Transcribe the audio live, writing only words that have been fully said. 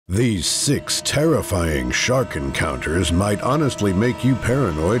These 6 terrifying shark encounters might honestly make you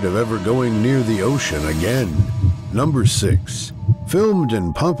paranoid of ever going near the ocean again. Number 6. Filmed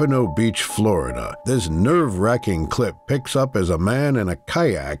in Pompano Beach, Florida, this nerve-wracking clip picks up as a man in a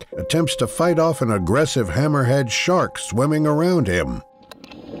kayak attempts to fight off an aggressive hammerhead shark swimming around him.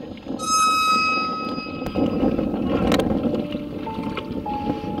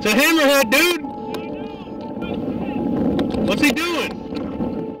 It's a hammerhead, dude! What's he doing?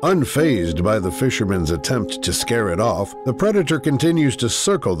 Unfazed by the fisherman's attempt to scare it off, the predator continues to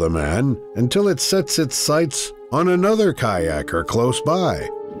circle the man until it sets its sights on another kayaker close by.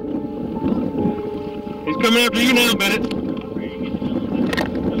 He's coming after you now, Bennett.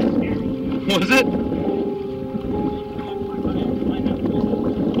 What is it?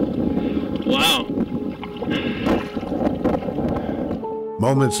 Wow.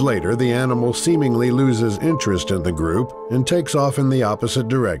 Moments later, the animal seemingly loses interest in the group and takes off in the opposite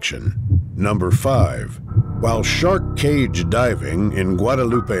direction. Number 5. While shark cage diving in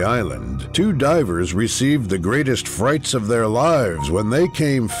Guadalupe Island, 2 divers received the greatest frights of their lives when they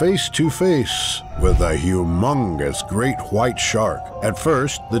came face to face with a humongous great white shark. At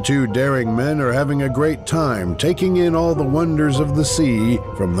first, the 2 daring men are having a great time taking in all the wonders of the sea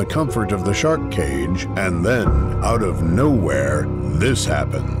from the comfort of the shark cage, and then, out of nowhere, this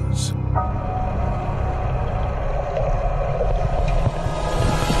happens.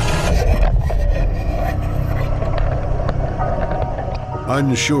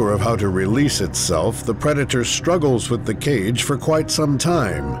 Unsure of how to release itself, the predator struggles with the cage for quite some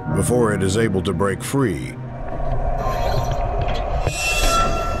time before it is able to break free.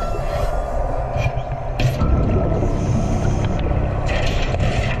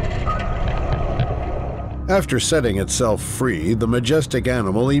 After setting itself free, the majestic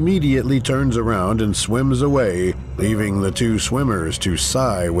animal immediately turns around and swims away, leaving the 2 swimmers to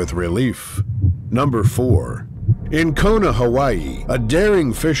sigh with relief. Number 4. In Kona, Hawaii, a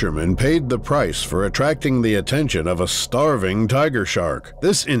daring fisherman paid the price for attracting the attention of a starving tiger shark.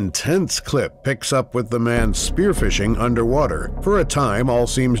 This intense clip picks up with the man spearfishing underwater. For a time, all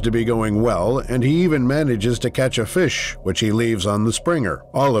seems to be going well, and he even manages to catch a fish, which he leaves on the springer.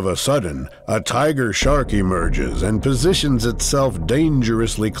 All of a sudden, a tiger shark emerges and positions itself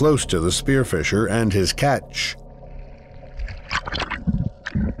dangerously close to the spearfisher and his catch.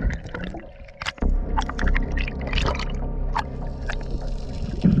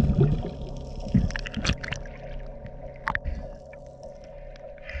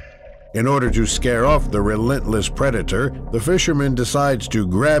 In order to scare off the relentless predator, the fisherman decides to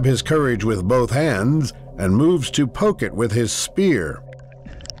grab his courage with both hands and moves to poke it with his spear.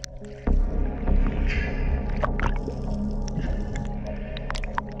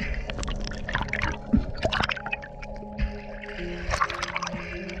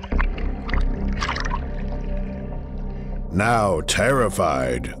 Now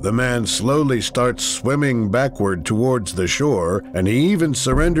terrified, the man slowly starts swimming backward towards the shore, and he even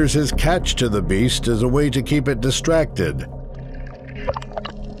surrenders his catch to the beast as a way to keep it distracted.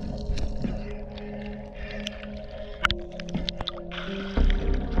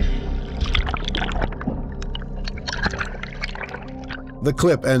 The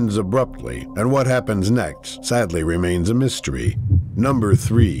clip ends abruptly, and what happens next sadly remains a mystery. Number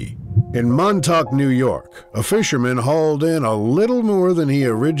 3. In Montauk, New York, a fisherman hauled in a little more than he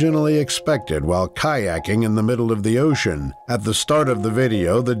originally expected while kayaking in the middle of the ocean. At the start of the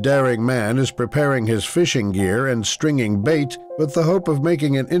video, the daring man is preparing his fishing gear and stringing bait with the hope of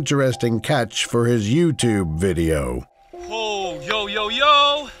making an interesting catch for his YouTube video. Oh, yo, yo,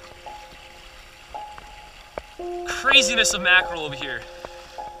 yo! Craziness of mackerel over here.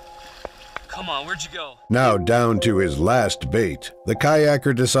 Come on, where'd you go? Now down to his last bait, the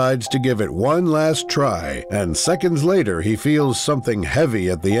kayaker decides to give it one last try, and seconds later he feels something heavy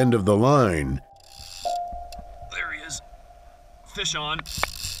at the end of the line. There he is. Fish on.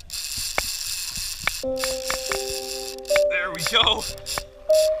 There we go.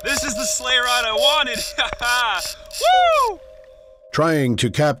 This is the sleigh ride I wanted. Woo! Trying to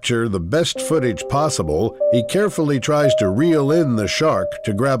capture the best footage possible, he carefully tries to reel in the shark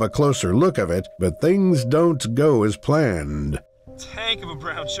to grab a closer look of it, but things don't go as planned. Tank of a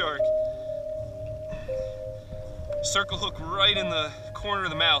brown shark. Circle hook right in the corner of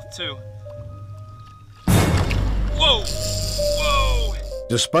the mouth, too. Whoa! Whoa!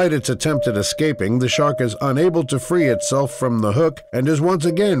 Despite its attempt at escaping, the shark is unable to free itself from the hook and is once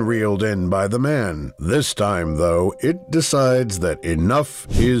again reeled in by the man. This time, though, it decides that enough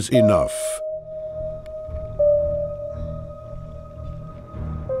is enough.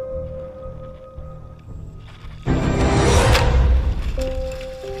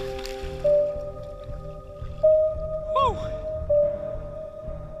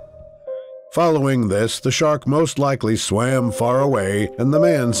 Following this, the shark most likely swam far away, and the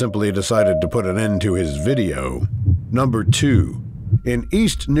man simply decided to put an end to his video. Number 2. In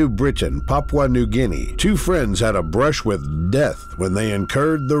East New Britain, Papua New Guinea, two friends had a brush with death when they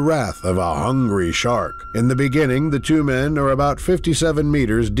incurred the wrath of a hungry shark. In the beginning, the two men are about 57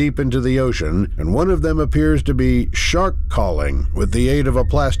 meters deep into the ocean, and one of them appears to be shark calling with the aid of a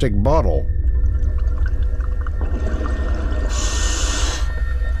plastic bottle.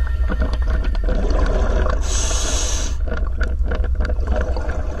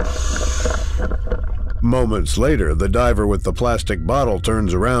 Moments later, the diver with the plastic bottle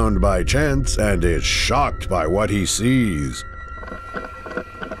turns around by chance and is shocked by what he sees.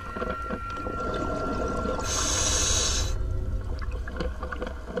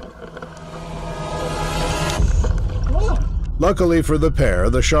 Luckily for the pair,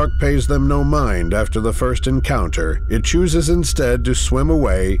 the shark pays them no mind after the first encounter. It chooses instead to swim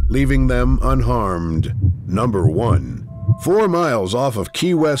away, leaving them unharmed. Number 1. 4 miles off of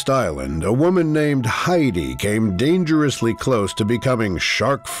Key West Island, a woman named Heidi came dangerously close to becoming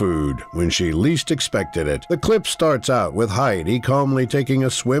shark food when she least expected it. The clip starts out with Heidi calmly taking a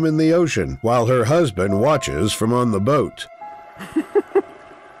swim in the ocean, while her husband watches from on the boat.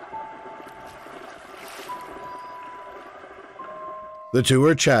 The two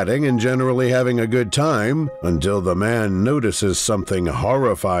are chatting and generally having a good time until the man notices something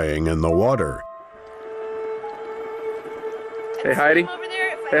horrifying in the water. Hey Heidi.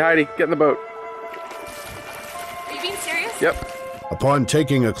 Hey Heidi, get in the boat. Are you being serious? Yep. Upon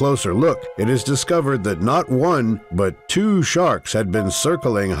taking a closer look, it is discovered that not one, but 2 sharks had been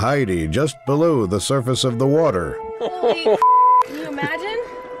circling Heidi just below the surface of the water. Holy can you imagine?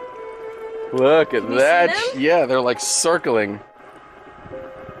 Look at Can you that. see them? Yeah, they're like circling.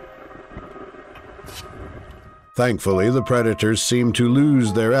 Thankfully, the predators seem to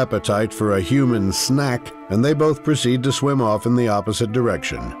lose their appetite for a human snack, and they both proceed to swim off in the opposite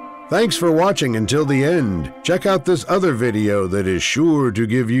direction. Thanks for watching until the end. Check out this other video that is sure to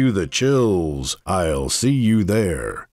give you the chills. I'll see you there.